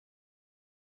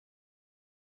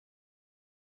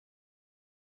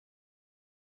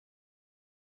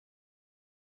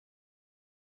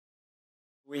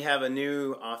We have a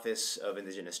new Office of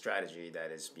Indigenous Strategy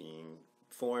that is being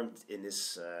formed in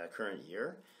this current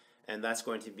year, and that's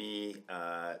going to be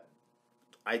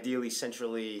ideally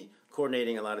centrally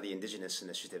coordinating a lot of the Indigenous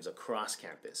initiatives across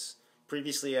campus.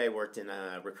 Previously, I worked in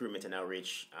recruitment and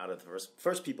outreach out of the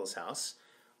First People's House,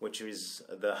 which is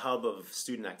the hub of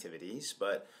student activities,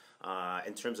 but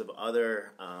in terms of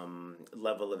other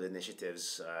level of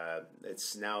initiatives,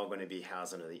 it's now going to be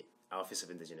housed under the Office of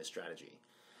Indigenous Strategy.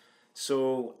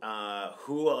 So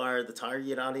who are the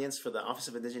target audience for the Office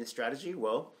of Indigenous Strategy?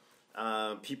 Well,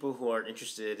 people who are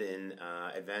interested in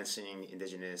advancing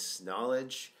Indigenous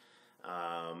knowledge,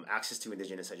 access to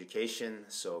Indigenous education,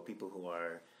 so people who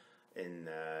are in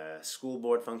school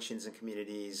board functions and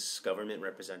communities, government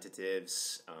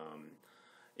representatives,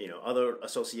 other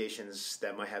associations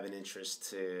that might have an interest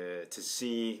to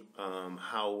see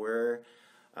how we're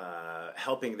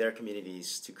helping their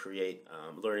communities to create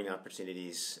learning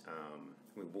opportunities.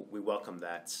 We welcome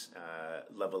that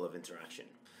level of interaction.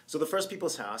 So the First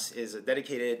People's House is a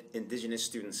dedicated Indigenous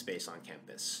student space on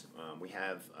campus. We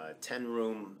have a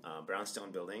 10-room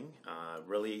brownstone building,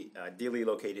 really ideally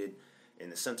located in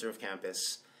the center of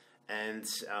campus. And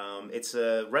it's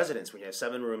a residence. We have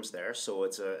 7 rooms there, so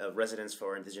it's a residence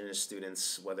for Indigenous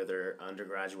students, whether they're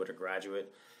undergraduate or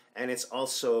graduate. And it's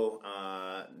also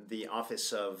the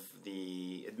office of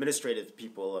the administrative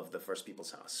people of the First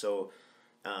People's House. So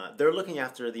they're looking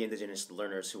after the Indigenous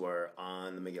learners who are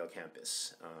on the McGill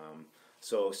campus.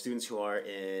 So students who are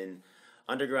in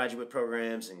undergraduate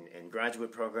programs and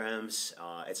graduate programs,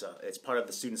 it's part of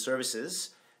the student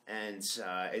services, and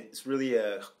it's really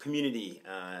a community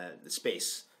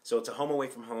space. So it's a home away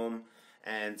from home,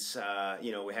 and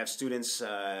we have students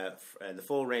in the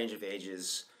full range of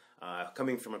ages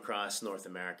coming from across North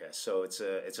America. So it's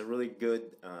a really good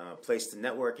place to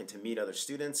network and to meet other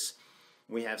students.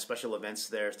 We have special events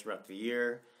there throughout the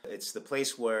year. It's the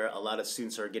place where a lot of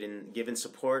students are given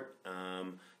support,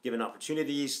 given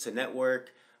opportunities to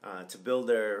network, to build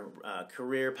their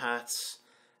career paths,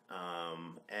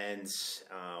 and it's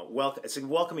a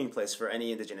welcoming place for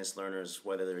any Indigenous learners,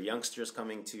 whether they're youngsters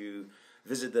coming to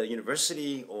visit the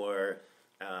university or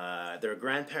their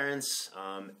grandparents,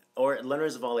 or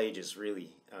learners of all ages,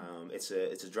 really. It's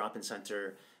a drop-in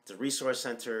center, it's a resource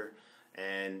center,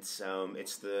 and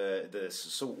it's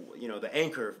the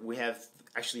anchor. We have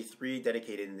actually 3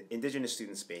 dedicated Indigenous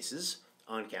student spaces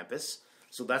on campus,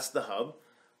 so that's the hub.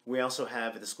 We also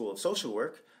have at the School of Social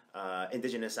Work,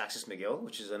 Indigenous Access McGill,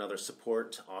 which is another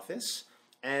support office,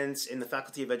 and in the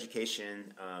Faculty of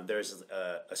Education, there's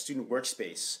a student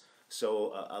workspace.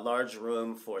 So a large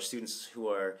room for students who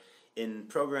are in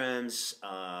programs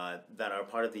that are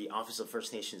part of the Office of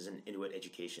First Nations and Inuit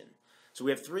Education. So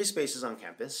we have 3 spaces on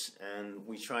campus, and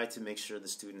we try to make sure the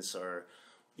students are,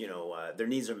 their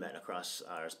needs are met across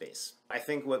our space. I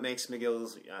think what makes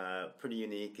McGill pretty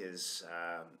unique is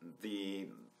the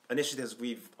initiatives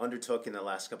we've undertook in the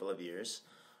last couple of years.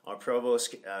 Our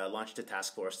provost launched a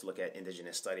task force to look at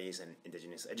Indigenous studies and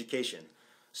Indigenous education.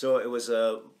 So it was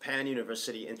a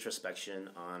pan-university introspection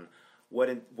on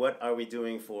what are we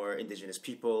doing for Indigenous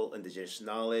people, Indigenous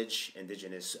knowledge,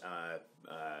 Indigenous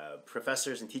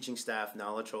professors and teaching staff,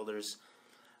 knowledge holders.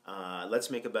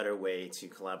 Let's make a better way to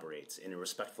collaborate in a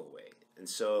respectful way. And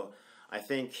so I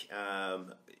think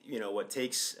what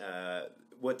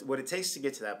it takes to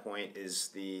get to that point is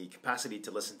the capacity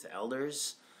to listen to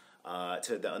elders,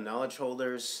 to the knowledge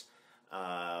holders,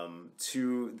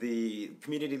 to the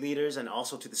community leaders, and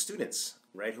also to the students,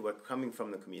 right, who are coming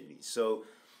from the community. So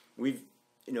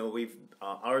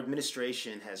our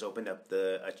administration has opened up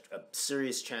a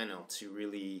serious channel to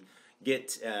really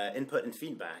get input and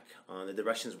feedback on the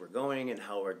directions we're going and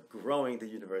how we're growing the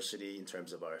university in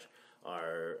terms of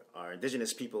our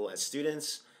Indigenous people as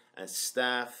students, as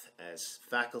staff, as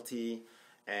faculty,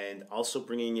 and also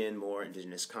bringing in more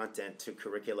Indigenous content to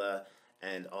curricula,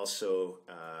 and also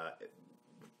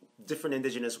different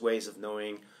Indigenous ways of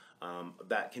knowing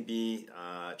that can be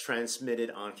transmitted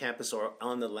on campus or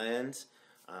on the land.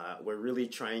 We're really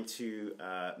trying to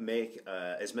make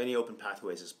as many open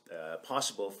pathways as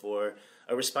possible for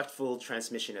a respectful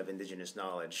transmission of Indigenous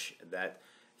knowledge that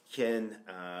can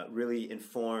really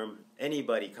inform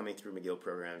anybody coming through McGill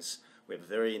programs. We have a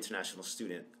very international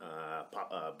student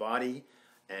body,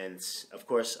 and of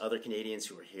course other Canadians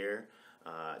who are here.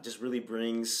 Just really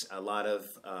brings a lot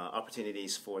of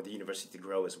opportunities for the university to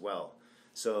grow as well.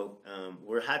 So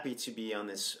we're happy to be on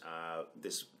this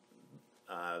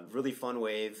really fun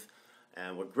wave,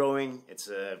 and we're growing. It's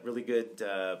a really good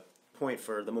point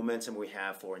for the momentum we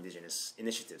have for Indigenous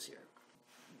initiatives here.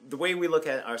 the way we look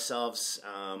at ourselves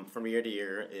from year to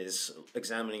year is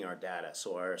examining our data.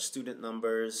 So our student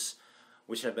numbers,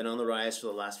 which have been on the rise for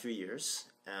the last few years,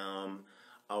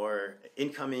 our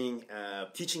incoming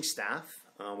teaching staff,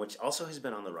 which also has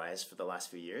been on the rise for the last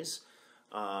few years.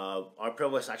 Our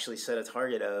provost actually set a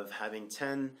target of having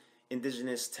 10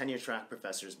 Indigenous tenure track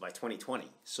professors by 2020.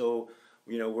 So,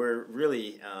 we're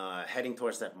really heading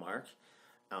towards that mark.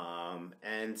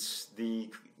 And the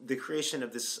creation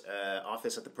of this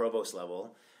office at the provost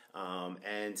level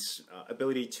and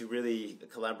ability to really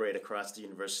collaborate across the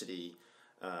university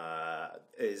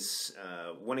is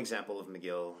one example of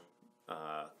McGill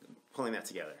pulling that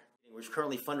together. We're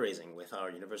currently fundraising with our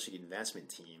university advancement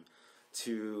team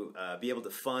to be able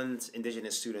to fund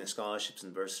Indigenous student scholarships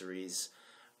and bursaries.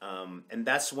 And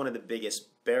that's one of the biggest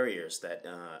barriers that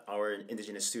our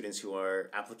Indigenous students who are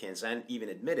applicants and even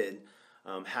admitted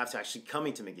have to actually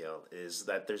coming to McGill, is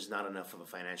that there's not enough of a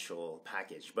financial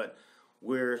package. But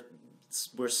we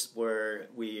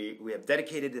have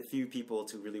dedicated a few people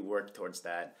to really work towards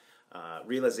that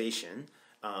realization.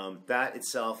 That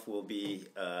itself will be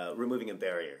removing a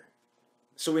barrier.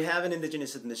 So we have an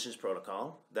Indigenous admissions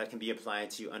protocol that can be applied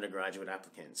to undergraduate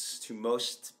applicants, to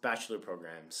most bachelor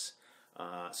programs.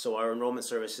 So our enrollment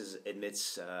services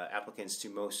admits applicants to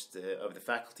most of the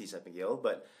faculties at McGill,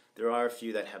 but there are a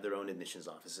few that have their own admissions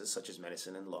offices, such as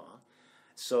medicine and law.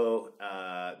 So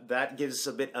that gives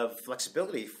a bit of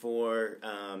flexibility for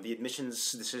the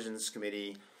admissions decisions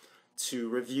committee to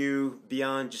review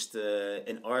beyond just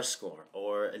an R score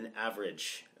or an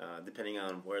average, depending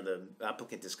on where the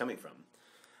applicant is coming from.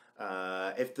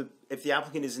 If the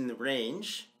applicant is in the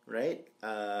range, right,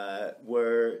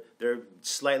 where they're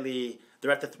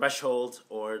at the threshold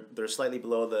or they're slightly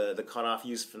below the cutoff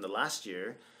used from the last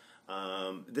year,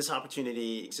 this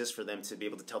opportunity exists for them to be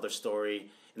able to tell their story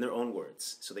in their own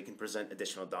words. So they can present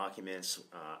additional documents,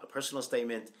 a personal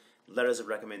statement, letters of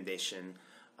recommendation,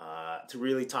 to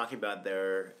really talk about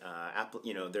their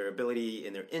ability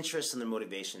and their interest and their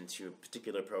motivation to a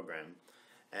particular program.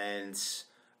 And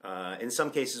in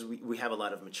some cases, we have a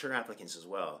lot of mature applicants as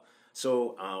well.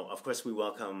 So, of course, we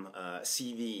welcome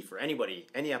CV for anybody.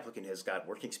 Any applicant who has got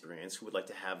work experience who would like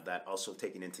to have that also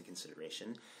taken into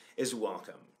consideration is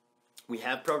welcome. We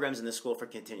have programs in the School for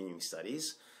Continuing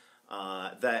Studies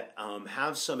that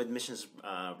have some admissions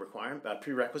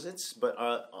prerequisites, but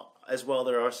as well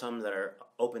there are some that are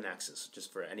open access,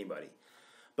 just for anybody.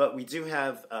 But we do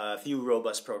have a few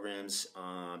robust programs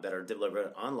that are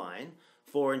delivered online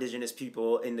for Indigenous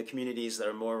people in the communities that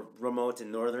are more remote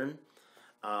and northern.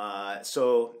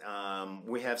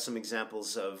 We have some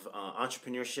examples of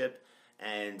entrepreneurship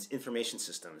and information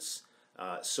systems.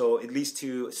 So it leads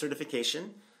to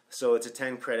certification. So it's a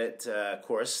 10-credit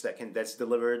course that's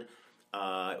delivered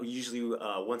usually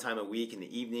one time a week in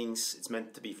the evenings. It's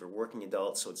meant to be for working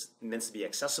adults, so it's meant to be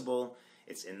accessible.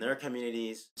 It's in their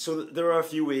communities. So there are a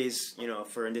few ways,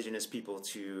 for Indigenous people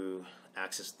to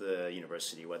access the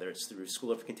university, whether it's through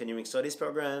School of Continuing Studies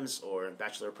programs or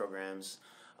bachelor programs.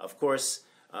 Of course,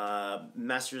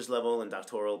 master's level and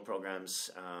doctoral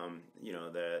programs,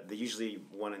 they usually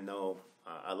want to know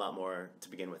a lot more to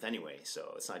begin with anyway,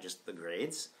 so it's not just the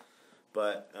grades.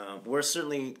 But we're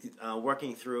certainly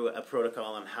working through a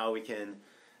protocol on how we can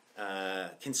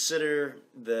consider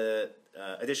the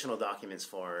additional documents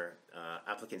for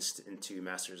applicants into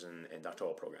master's and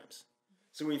doctoral programs.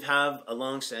 So we have a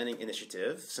long-standing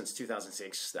initiative since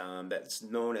 2006 that's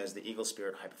known as the Eagle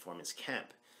Spirit High Performance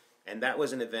Camp. And that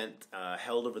was an event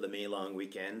held over the May long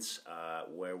weekends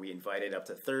where we invited up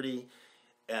to 30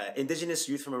 Indigenous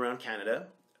youth from around Canada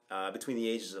between the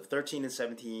ages of 13 and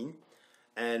 17.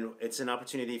 And it's an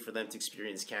opportunity for them to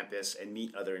experience campus and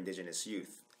meet other Indigenous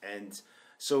youth. And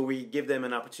so we give them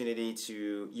an opportunity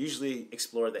to usually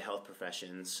explore the health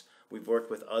professions. We've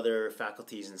worked with other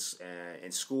faculties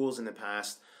and schools in the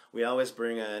past. We always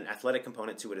bring an athletic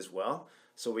component to it as well.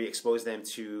 So we expose them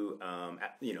to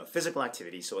physical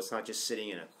activity. So it's not just sitting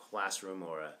in a classroom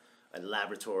or a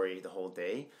laboratory the whole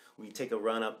day. We take a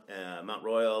run up Mount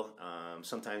Royal.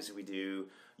 Sometimes we do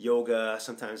yoga.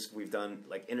 Sometimes we've done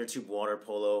like inner tube water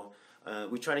polo.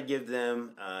 We try to give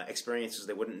them experiences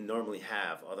they wouldn't normally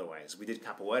have otherwise. We did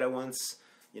capoeira once.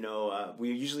 We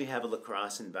usually have a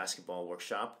lacrosse and basketball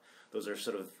workshop. Those are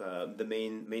sort of the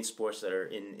main sports that are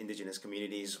in Indigenous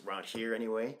communities around here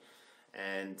anyway.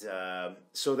 And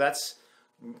so that's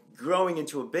growing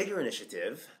into a bigger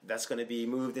initiative that's going to be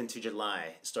moved into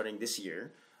July, starting this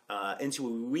year, into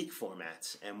a week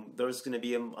format. And there's going to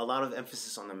be a lot of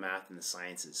emphasis on the math and the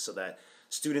sciences so that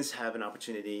students have an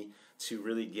opportunity to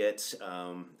really get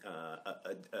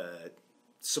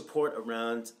support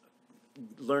around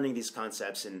learning these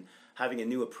concepts and having a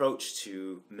new approach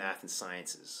to math and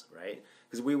sciences, right?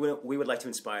 Because we would like to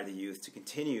inspire the youth to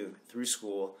continue through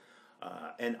school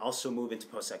and also move into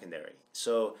post-secondary.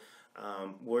 So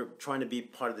we're trying to be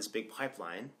part of this big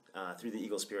pipeline through the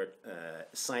Eagle Spirit.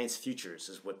 Science Futures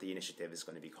is what the initiative is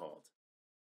going to be called.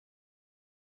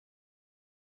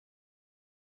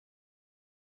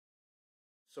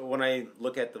 So when I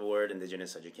look at the word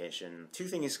Indigenous education, two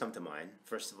things come to mind.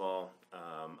 First of all,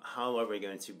 how are we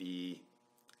going to be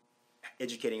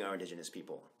educating our Indigenous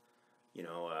people,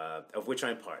 of which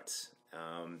I'm part?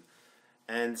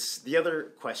 And the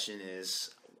other question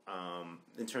is,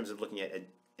 in terms of looking at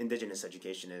Indigenous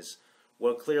education, is,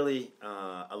 well, clearly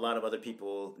a lot of other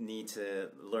people need to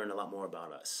learn a lot more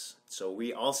about us. So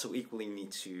we also equally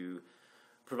need to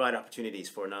provide opportunities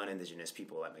for non-Indigenous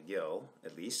people at McGill,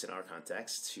 at least in our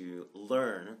context, to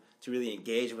learn, to really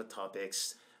engage with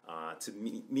topics, to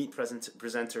meet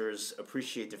presenters,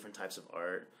 appreciate different types of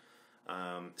art.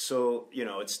 So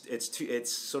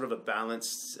it's sort of a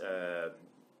balanced,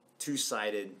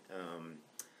 two-sided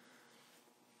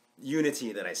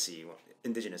unity that I see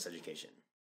Indigenous education.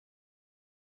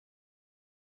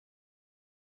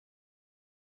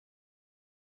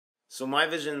 So my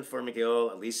vision for McGill,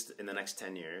 at least in the next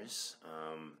 10 years,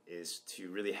 is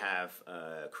to really have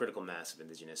a critical mass of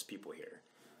Indigenous people here.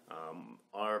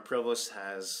 Our provost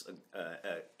has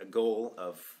a goal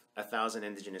of 1,000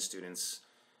 Indigenous students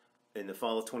in the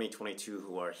fall of 2022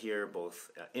 who are here,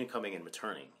 both incoming and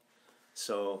returning.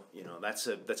 So that's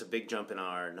a big jump in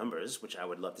our numbers, which I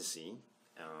would love to see.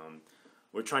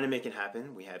 We're trying to make it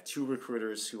happen. We have 2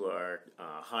 recruiters who are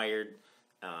hired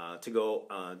to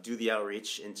go do the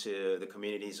outreach into the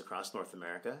communities across North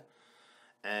America.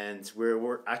 And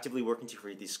we're actively working to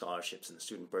create these scholarships and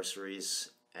student bursaries.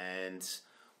 And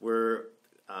we're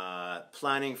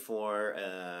planning for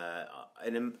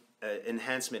an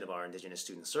enhancement of our Indigenous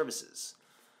student services.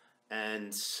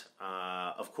 And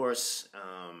of course,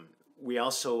 we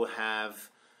also have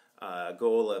a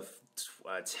goal of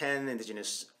 10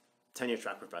 Indigenous tenure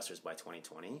track professors by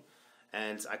 2020.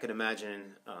 And I could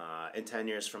imagine in 10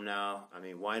 years from now, I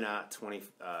mean, why not 20,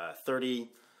 30,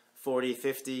 40,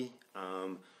 50?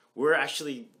 We're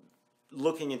actually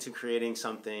looking into creating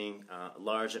something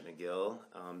large at McGill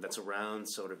that's around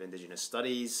sort of Indigenous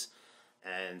studies.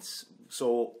 And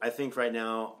so I think right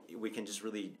now we can just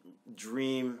really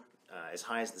dream as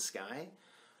high as the sky.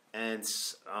 And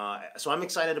so I'm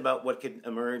excited about what could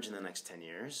emerge in the next 10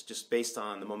 years, just based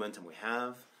on the momentum we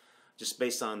have, just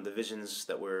based on the visions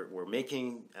that we're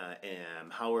making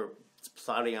and how we're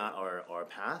plotting out our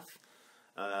path.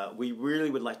 We really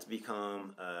would like to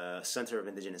become a center of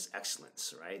Indigenous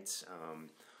excellence, right?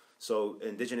 So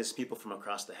Indigenous people from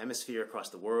across the hemisphere, across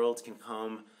the world can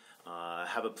come,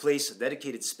 have a place, a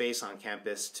dedicated space on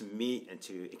campus to meet and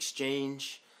to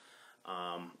exchange.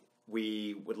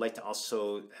 We would like to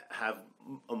also have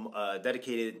a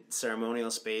dedicated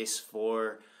ceremonial space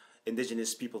for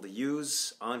Indigenous people to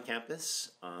use on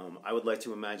campus. I would like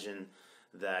to imagine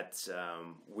that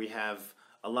we have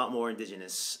a lot more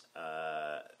Indigenous.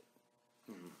 I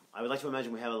would like to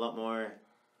imagine we have a lot more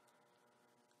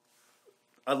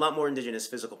Indigenous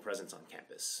physical presence on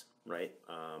campus, right?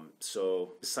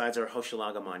 So besides our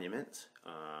Hochelaga monument,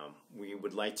 we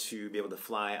would like to be able to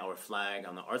fly our flag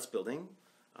on the Arts Building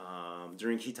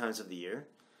during key times of the year.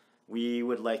 We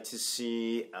would like to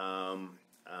see an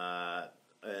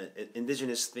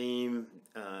Indigenous theme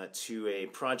to a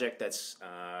project that's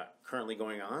currently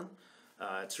going on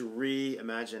to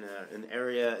reimagine an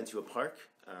area into a park.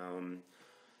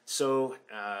 So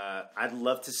I'd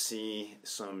love to see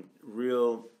some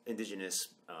real Indigenous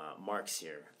marks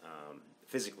here,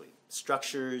 physically,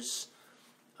 structures,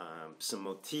 some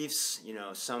motifs,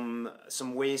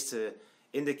 some ways to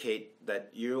indicate that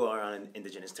you are on an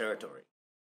Indigenous territory.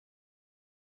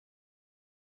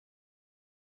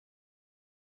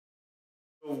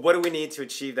 What do we need to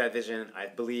achieve that vision, I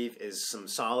believe, is some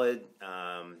solid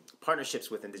partnerships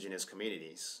with Indigenous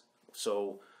communities.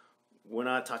 So we're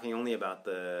not talking only about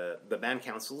the band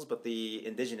councils, but the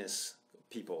Indigenous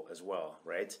people as well,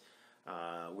 right?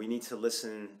 We need to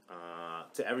listen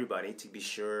to everybody to be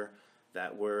sure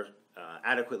that we're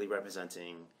adequately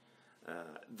representing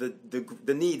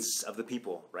the needs of the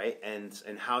people, right?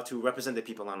 And how to represent the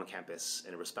people on the campus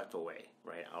in a respectful way,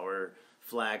 right? Our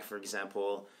flag, for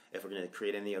example, if we're going to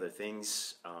create any other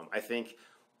things, I think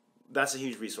that's a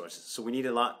huge resource. So we need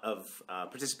a lot of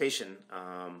participation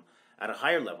at a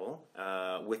higher level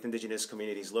with Indigenous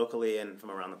communities locally and from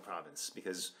around the province,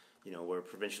 because we're a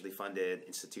provincially funded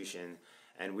institution,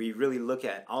 and we really look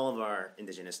at all of our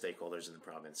Indigenous stakeholders in the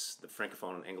province, the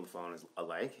Francophone and Anglophone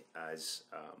alike, as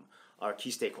our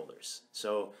key stakeholders.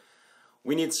 So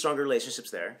we need stronger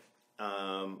relationships there.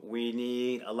 We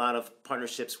need a lot of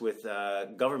partnerships with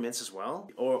governments as well,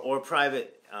 or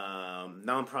private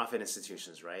nonprofit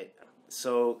institutions, right?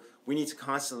 So we need to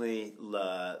constantly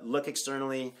look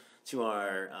externally to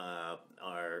our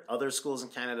other schools in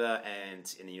Canada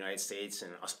and in the United States,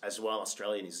 and as well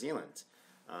Australia and New Zealand,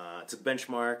 to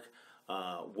benchmark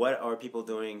what are people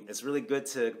doing. It's really good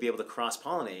to be able to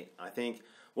cross-pollinate. I think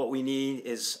what we need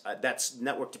is that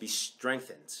network to be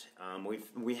strengthened.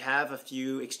 We have a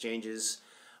few exchanges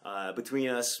between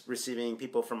us, receiving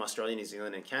people from Australia, New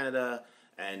Zealand, and Canada,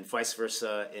 and vice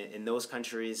versa in those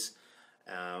countries.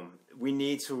 We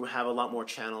need to have a lot more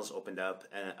channels opened up,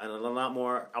 and a lot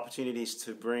more opportunities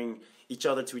to bring each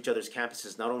other to each other's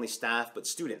campuses, not only staff but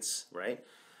students, right?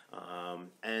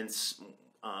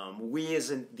 We as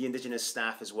the Indigenous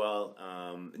staff as well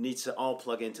need to all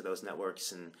plug into those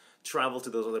networks and travel to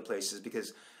those other places,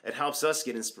 because it helps us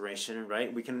get inspiration,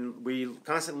 right? We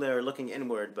constantly are looking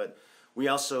inward, but we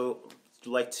also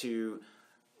like to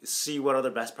see what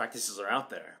other best practices are out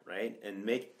there, right? And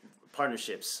make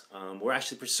partnerships. We're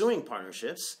actually pursuing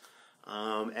partnerships,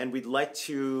 and we'd like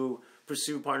to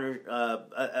pursue a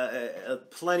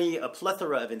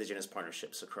plethora of Indigenous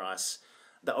partnerships across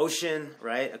the ocean,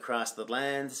 right, across the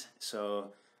land.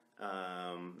 So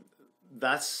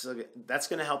that's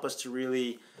going to help us to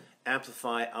really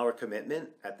amplify our commitment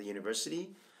at the university.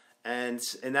 And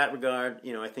in that regard,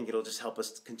 I think it'll just help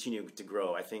us continue to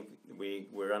grow. I think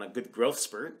we're on a good growth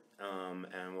spurt,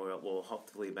 and we'll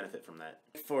hopefully benefit from that.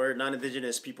 For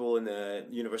non-Indigenous people in the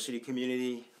university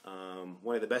community,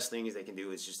 one of the best things they can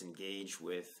do is just engage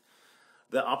with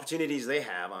the opportunities they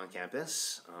have on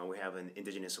campus. We have an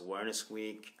Indigenous Awareness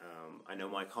Week. I know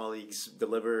my colleagues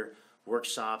deliver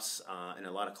workshops and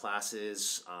a lot of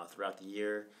classes throughout the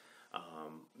year.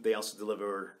 They also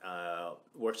deliver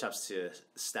workshops to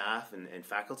staff and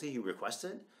faculty who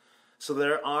requested. So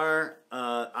there are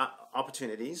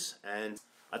opportunities, and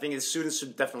I think the students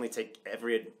should definitely take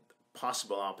every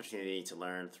possible opportunity to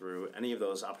learn through any of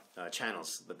those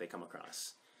channels that they come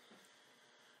across.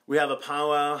 We have a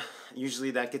powwow.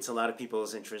 Usually that gets a lot of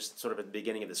people's interest sort of at the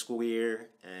beginning of the school year,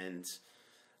 and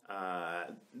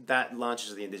that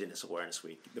launches the Indigenous Awareness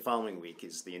Week. The following week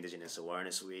is the Indigenous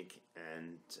Awareness Week,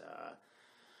 and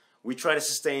we try to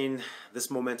sustain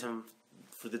this momentum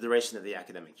for the duration of the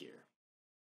academic year.